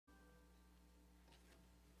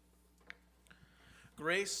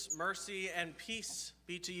Grace, mercy, and peace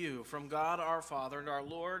be to you from God our Father and our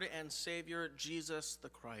Lord and Savior, Jesus the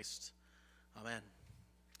Christ. Amen.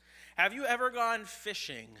 Have you ever gone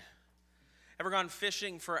fishing? Ever gone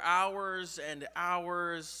fishing for hours and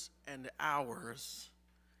hours and hours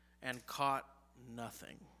and caught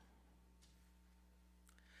nothing?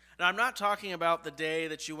 Now, I'm not talking about the day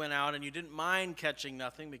that you went out and you didn't mind catching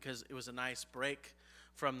nothing because it was a nice break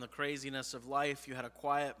from the craziness of life. You had a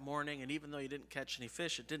quiet morning, and even though you didn't catch any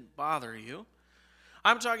fish, it didn't bother you.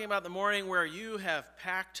 I'm talking about the morning where you have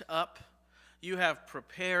packed up, you have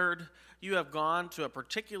prepared, you have gone to a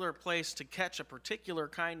particular place to catch a particular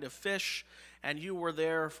kind of fish, and you were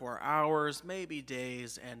there for hours, maybe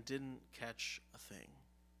days, and didn't catch a thing.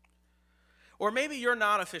 Or maybe you're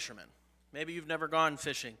not a fisherman. Maybe you've never gone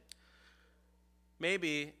fishing.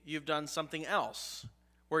 Maybe you've done something else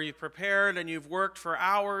where you've prepared and you've worked for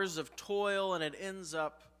hours of toil and it ends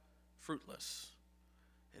up fruitless.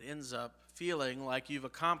 It ends up feeling like you've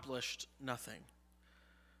accomplished nothing.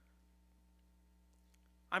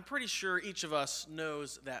 I'm pretty sure each of us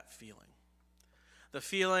knows that feeling. The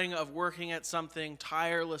feeling of working at something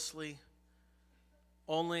tirelessly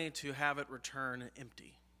only to have it return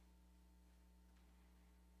empty.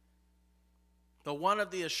 But one of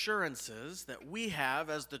the assurances that we have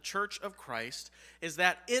as the Church of Christ is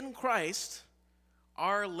that in Christ,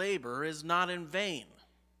 our labor is not in vain.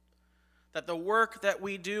 That the work that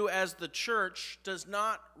we do as the church does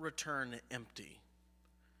not return empty.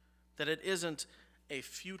 That it isn't a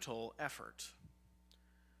futile effort.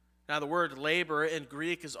 Now, the word labor in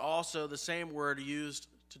Greek is also the same word used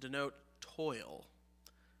to denote toil.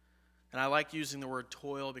 And I like using the word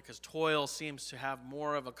toil because toil seems to have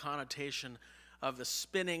more of a connotation of the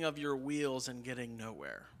spinning of your wheels and getting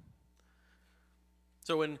nowhere.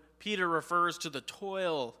 So when Peter refers to the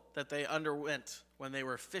toil that they underwent when they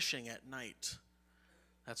were fishing at night,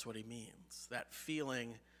 that's what he means. That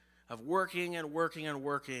feeling of working and working and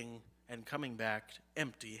working and coming back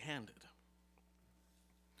empty-handed.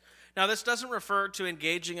 Now, this doesn't refer to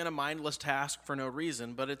engaging in a mindless task for no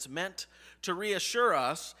reason, but it's meant to reassure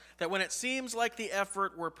us that when it seems like the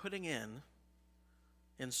effort we're putting in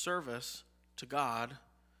service to God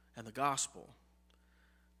and the gospel,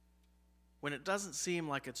 when it doesn't seem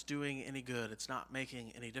like it's doing any good, it's not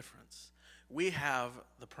making any difference, we have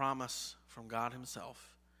the promise from God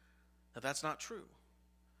himself that that's not true.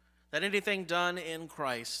 That anything done in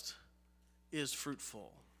Christ is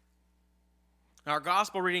fruitful. Our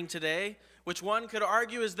gospel reading today, which one could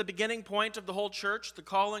argue is the beginning point of the whole church, the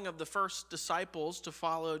calling of the first disciples to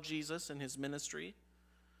follow Jesus in his ministry,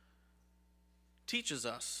 teaches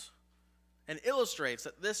us and illustrates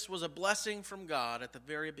that this was a blessing from God at the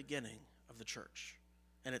very beginning of the church,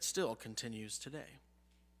 and it still continues today.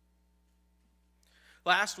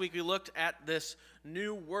 Last week we looked at this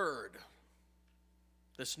new word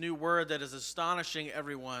that is astonishing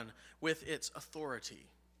everyone with its authority.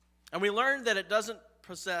 And we learned that it doesn't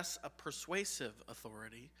possess a persuasive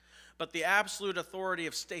authority, but the absolute authority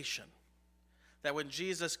of station. That when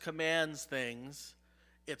Jesus commands things,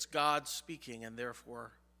 it's God speaking, and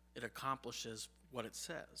therefore it accomplishes what it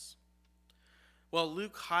says. Well,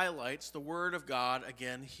 Luke highlights the word of God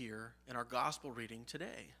again here in our gospel reading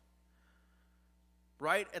today.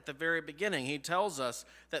 Right at the very beginning, he tells us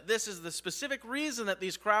that this is the specific reason that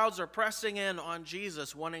these crowds are pressing in on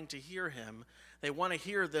Jesus, wanting to hear him. They want to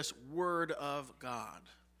hear this word of God,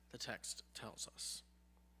 the text tells us.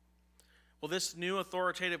 Well, this new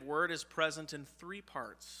authoritative word is present in three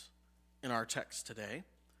parts in our text today.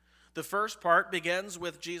 The first part begins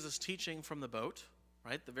with Jesus teaching from the boat,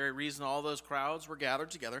 right? The very reason all those crowds were gathered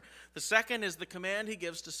together. The second is the command he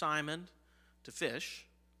gives to Simon to fish.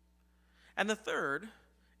 And the third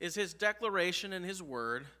is his declaration in his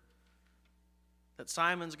word that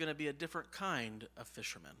Simon's going to be a different kind of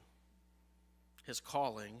fisherman. His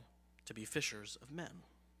calling to be fishers of men.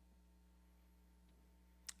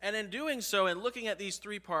 And in doing so, in looking at these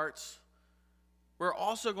three parts, we're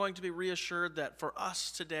also going to be reassured that for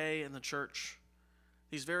us today in the church,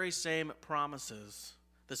 these very same promises,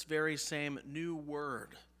 this very same new word,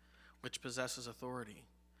 which possesses authority,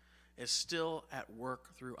 is still at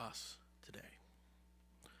work through us today.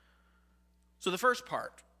 So the first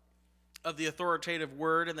part of the authoritative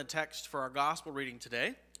word in the text for our gospel reading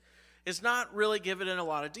today is not really given in a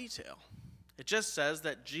lot of detail. It just says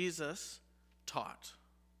that Jesus taught.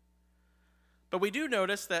 But we do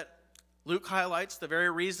notice that Luke highlights the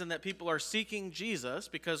very reason that people are seeking Jesus,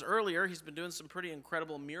 because earlier he's been doing some pretty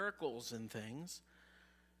incredible miracles and things,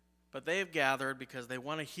 but they've gathered because they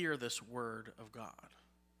want to hear this word of God.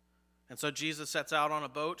 And so Jesus sets out on a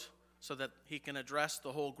boat so that he can address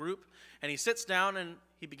the whole group. And he sits down and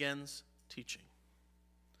he begins teaching.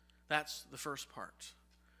 That's the first part,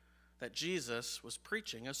 that Jesus was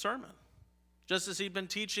preaching a sermon, just as he'd been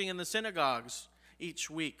teaching in the synagogues each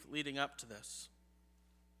week leading up to this.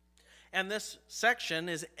 And this section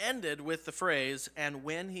is ended with the phrase, "and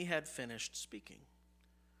when he had finished speaking."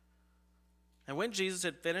 And when Jesus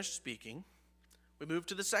had finished speaking, we move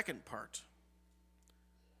to the second part.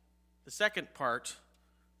 The second part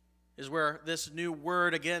is where this new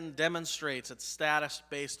word again demonstrates its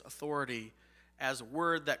status-based authority as a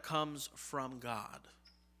word that comes from God.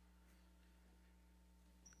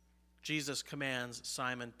 Jesus commands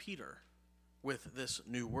Simon Peter with this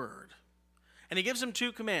new word. And he gives him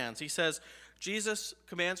two commands. Jesus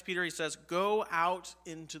commands Peter, he says, "Go out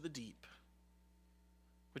into the deep,"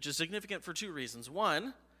 which is significant for two reasons.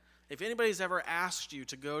 One, if anybody's ever asked you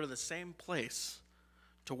to go to the same place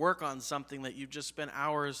to work on something that you've just spent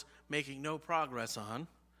hours making no progress on,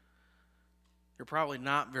 you're probably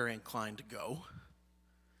not very inclined to go.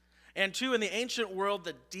 And two, in the ancient world,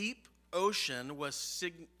 the deep ocean was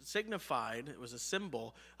signified, it was a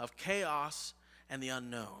symbol of chaos and the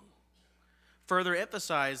unknown, further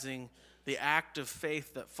emphasizing the act of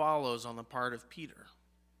faith that follows on the part of Peter.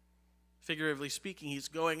 Figuratively speaking, he's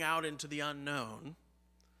going out into the unknown.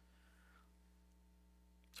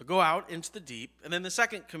 So go out into the deep. And then the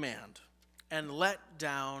second command, "and let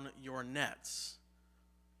down your nets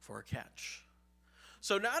for a catch."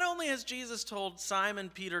 So not only has Jesus told Simon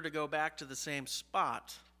Peter to go back to the same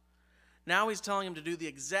spot, now he's telling him to do the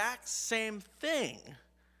exact same thing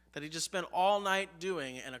that he just spent all night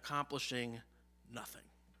doing and accomplishing nothing.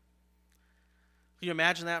 Can you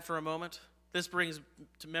imagine that for a moment? This brings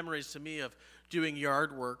memories to me of doing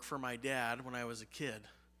yard work for my dad when I was a kid.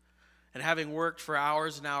 And having worked for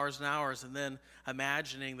hours and hours and hours, and then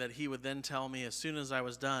imagining that he would then tell me as soon as I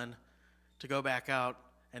was done to go back out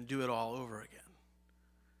and do it all over again.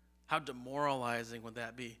 How demoralizing would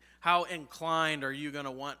that be? How inclined are you going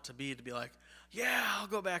to want to be like, "Yeah, I'll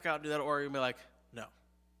go back out and do that," or you're going to be like, "No.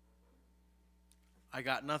 I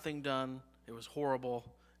got nothing done. It was horrible.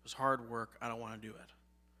 It was hard work. I don't want to do it."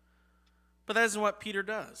 But that isn't what Peter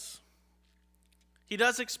does. He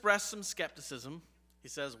does express some skepticism. He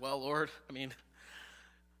says, "Well, Lord, I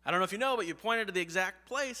don't know if you know, but you pointed to the exact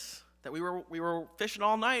place that we were fishing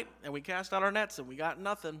all night, and we cast out our nets, and we got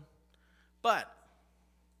nothing." But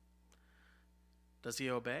does he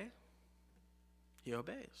obey? He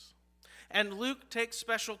obeys. And Luke takes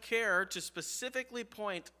special care to specifically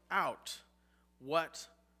point out what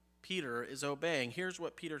Peter is obeying. Here's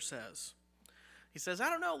what Peter says. He says, "I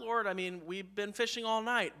don't know, Lord. We've been fishing all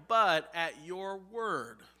night, but at your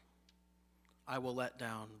word, I will let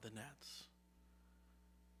down the nets."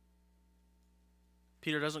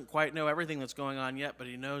 Peter doesn't quite know everything that's going on yet, but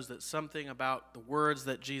he knows that something about the words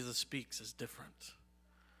that Jesus speaks is different.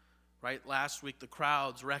 Right? Last week, the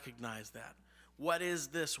crowds recognized that. What is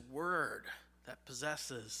this word that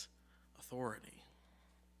possesses authority?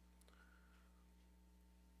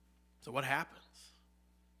 So what happens?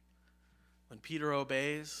 When Peter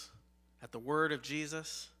obeys at the word of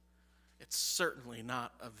Jesus, it's certainly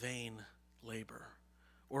not a vain labor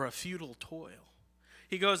or a futile toil.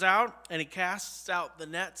 He goes out and he casts out the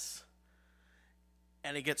nets,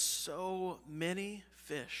 and he gets so many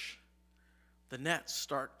fish, the nets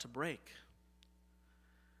start to break.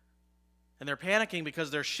 And they're panicking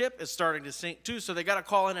because their ship is starting to sink too, so they got to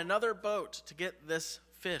call in another boat to get this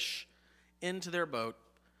fish into their boat.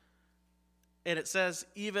 And it says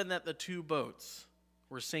even that the two boats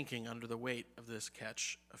were sinking under the weight of this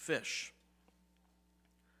catch of fish.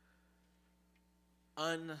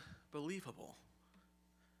 Unbelievable.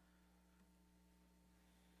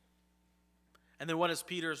 And then what is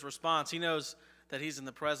Peter's response? He knows that he's in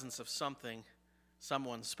the presence of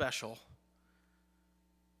someone special.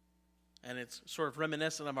 And it's sort of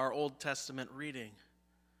reminiscent of our Old Testament reading,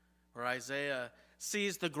 where Isaiah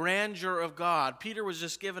sees the grandeur of God. Peter was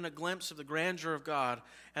just given a glimpse of the grandeur of God,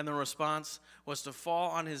 and the response was to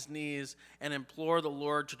fall on his knees and implore the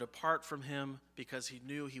Lord to depart from him because he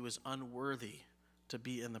knew he was unworthy to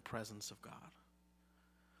be in the presence of God.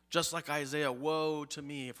 Just like Isaiah, "Woe to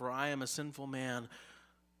me, for I am a sinful man.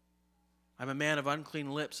 I'm a man of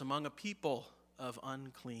unclean lips among a people of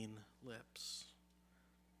unclean lips."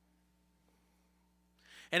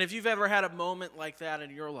 And if you've ever had a moment like that in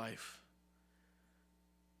your life,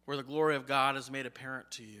 where the glory of God is made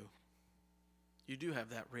apparent to you, you do have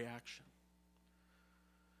that reaction.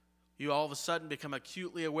 You all of a sudden become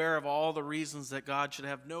acutely aware of all the reasons that God should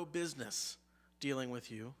have no business dealing with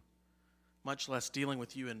you, much less dealing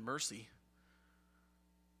with you in mercy.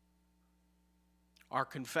 Our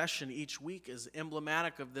confession each week is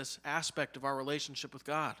emblematic of this aspect of our relationship with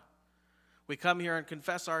God. We come here and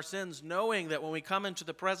confess our sins, knowing that when we come into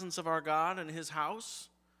the presence of our God and his house,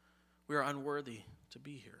 we are unworthy to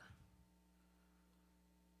be here.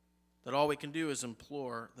 That all we can do is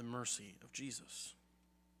implore the mercy of Jesus.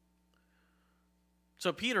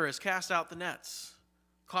 So Peter has cast out the nets,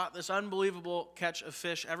 caught this unbelievable catch of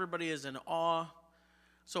fish. Everybody is in awe.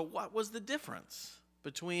 So what was the difference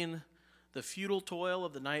between the futile toil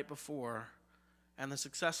of the night before and the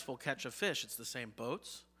successful catch of fish? It's the same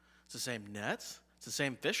boats, it's the same nets, it's the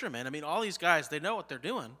same fishermen. I mean, all these guys, they know what they're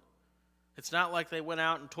doing. It's not like they went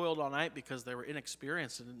out and toiled all night because they were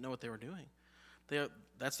inexperienced and didn't know what they were doing.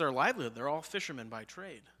 That's their livelihood. They're all fishermen by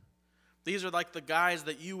trade. These are like the guys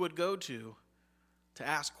that you would go to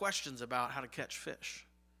ask questions about how to catch fish.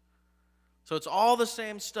 So it's all the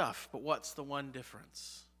same stuff, but what's the one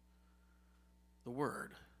difference? The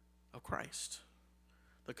word of Christ.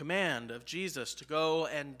 The command of Jesus to go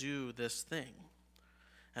and do this thing.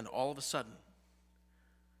 And all of a sudden,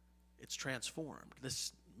 it's transformed.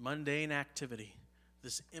 This mundane activity,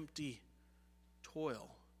 this empty toil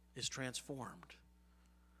is transformed.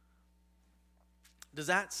 Does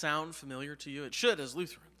that sound familiar to you? It should, as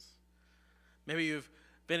Lutherans. Maybe you've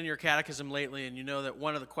been in your catechism lately and you know that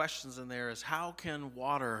one of the questions in there is, how can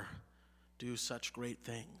water do such great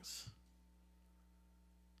things?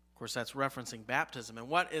 Of course, that's referencing baptism. And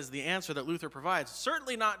what is the answer that Luther provides?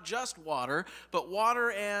 Certainly not just water, but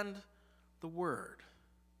water and the Word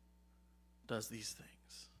does these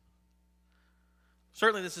things.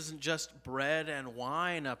 Certainly this isn't just bread and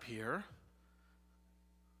wine up here,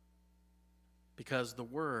 because the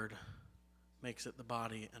Word makes it the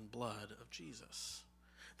body and blood of Jesus.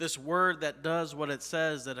 This Word that does what it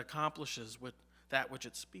says, that accomplishes with that which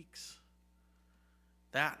it speaks.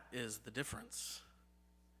 That is the difference.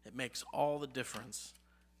 It makes all the difference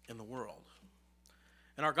in the world.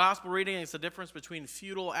 In our gospel reading, it's the difference between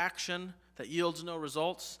futile action that yields no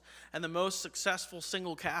results and the most successful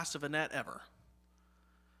single cast of a net ever.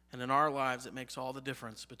 And in our lives, it makes all the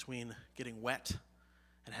difference between getting wet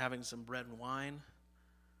and having some bread and wine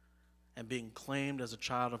and being claimed as a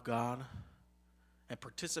child of God and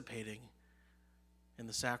participating in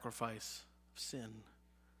the sacrifice of sin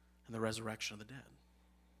and the resurrection of the dead.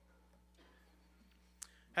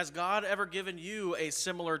 Has God ever given you a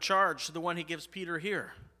similar charge to the one he gives Peter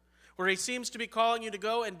here, where he seems to be calling you to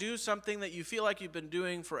go and do something that you feel like you've been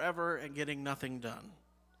doing forever and getting nothing done?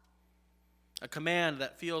 A command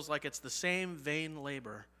that feels like it's the same vain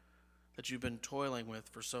labor that you've been toiling with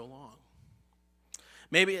for so long.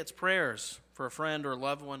 Maybe it's prayers for a friend or a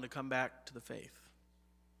loved one to come back to the faith.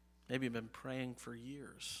 Maybe you've been praying for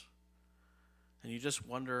years, and you just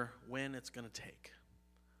wonder when it's going to take.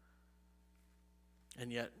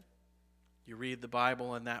 And yet, you read the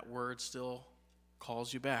Bible, and that word still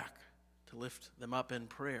calls you back to lift them up in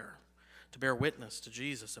prayer, to bear witness to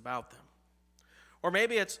Jesus about them. Or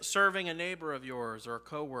maybe it's serving a neighbor of yours or a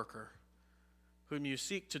coworker whom you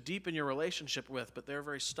seek to deepen your relationship with, but they're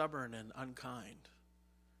very stubborn and unkind.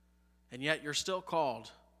 And yet you're still called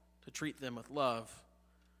to treat them with love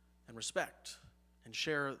and respect and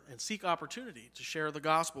share and seek opportunity to share the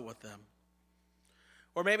gospel with them.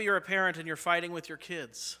 Or maybe you're a parent and you're fighting with your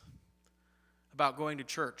kids about going to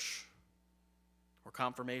church or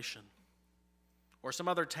confirmation or some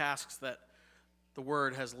other tasks that the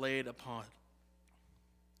Word has laid upon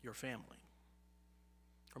your family.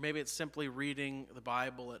 Or maybe it's simply reading the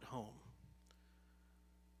Bible at home.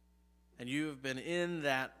 And you've been in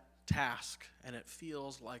that task, and it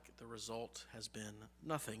feels like the result has been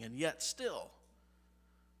nothing. And yet still,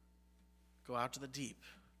 go out to the deep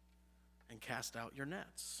and cast out your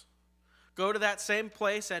nets. Go to that same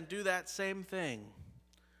place and do that same thing.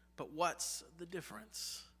 But what's the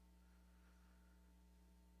difference?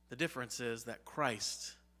 The difference is that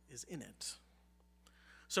Christ is in it.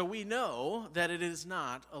 So we know that it is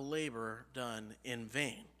not a labor done in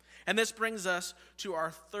vain. And this brings us to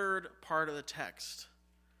our third part of the text,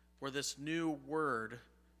 where this new word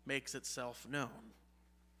makes itself known.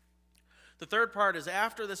 The third part is,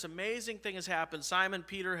 after this amazing thing has happened, Simon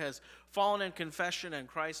Peter has fallen in confession, and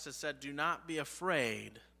Christ has said, "Do not be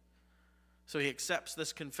afraid." So he accepts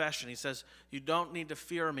this confession. He says, "You don't need to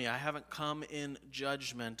fear me. I haven't come in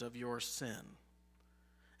judgment of your sin.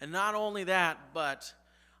 And not only that, but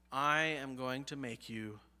I am going to make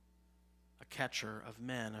you a catcher of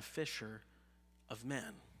men, a fisher of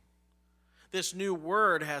men." This new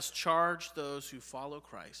word has charged those who follow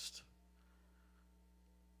Christ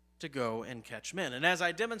to go and catch men. And as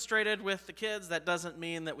I demonstrated with the kids, that doesn't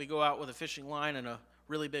mean that we go out with a fishing line and a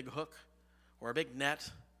really big hook or a big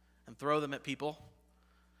net and throw them at people.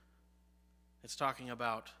 It's talking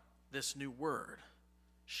about this new word,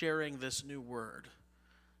 sharing this new word,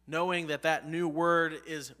 knowing that that new word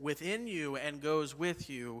is within you and goes with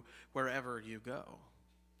you wherever you go.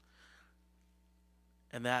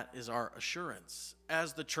 And that is our assurance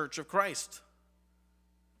as the church of Christ.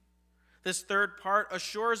 This third part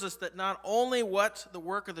assures us that not only what the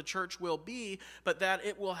work of the church will be, but that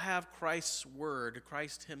it will have Christ's word,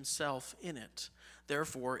 Christ himself in it.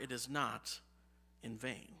 Therefore, it is not in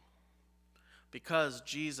vain, because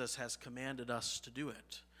Jesus has commanded us to do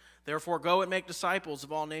it. Therefore, go and make disciples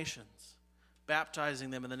of all nations, baptizing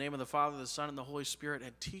them in the name of the Father, the Son, and the Holy Spirit,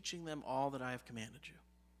 and teaching them all that I have commanded you.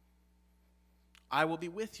 I will be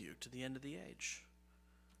with you to the end of the age.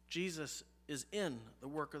 Jesus is in the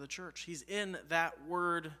work of the church. He's in that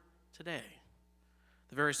word today.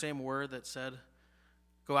 The very same word that said,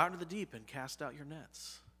 go out into the deep and cast out your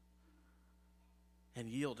nets, and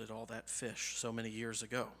yielded all that fish so many years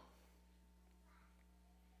ago.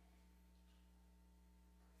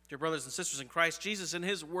 Dear brothers and sisters in Christ, Jesus and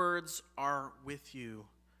his words are with you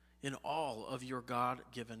in all of your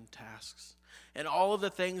God-given tasks, and all of the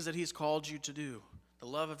things that he's called you to do, the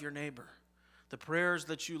love of your neighbor, the prayers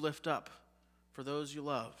that you lift up for those you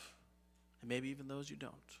love, and maybe even those you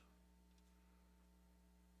don't,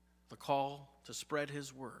 the call to spread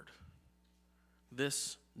his word,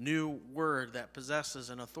 this new word that possesses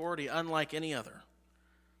an authority unlike any other.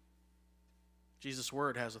 Jesus'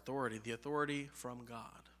 word has authority, the authority from God.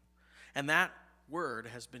 And that word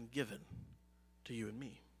has been given to you and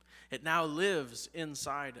me. It now lives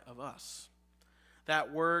inside of us.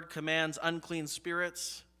 That word commands unclean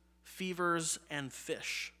spirits, fevers, and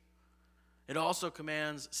fish. It also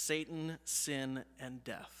commands Satan, sin, and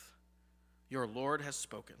death. Your Lord has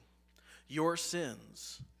spoken. Your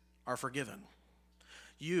sins are forgiven.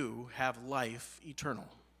 You have life eternal.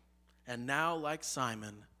 And now, like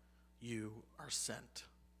Simon, you are sent.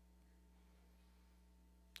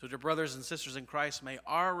 So, dear brothers and sisters in Christ, may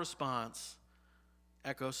our response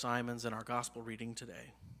echo Simon's in our gospel reading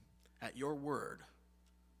today. At your word,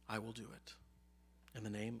 I will do it. In the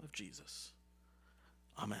name of Jesus.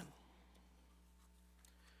 Amen.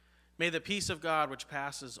 May the peace of God, which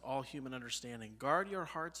passes all human understanding, guard your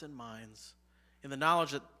hearts and minds in the knowledge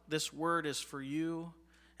that this word is for you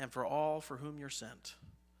and for all for whom you're sent,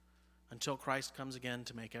 until Christ comes again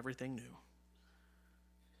to make everything new.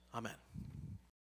 Amen.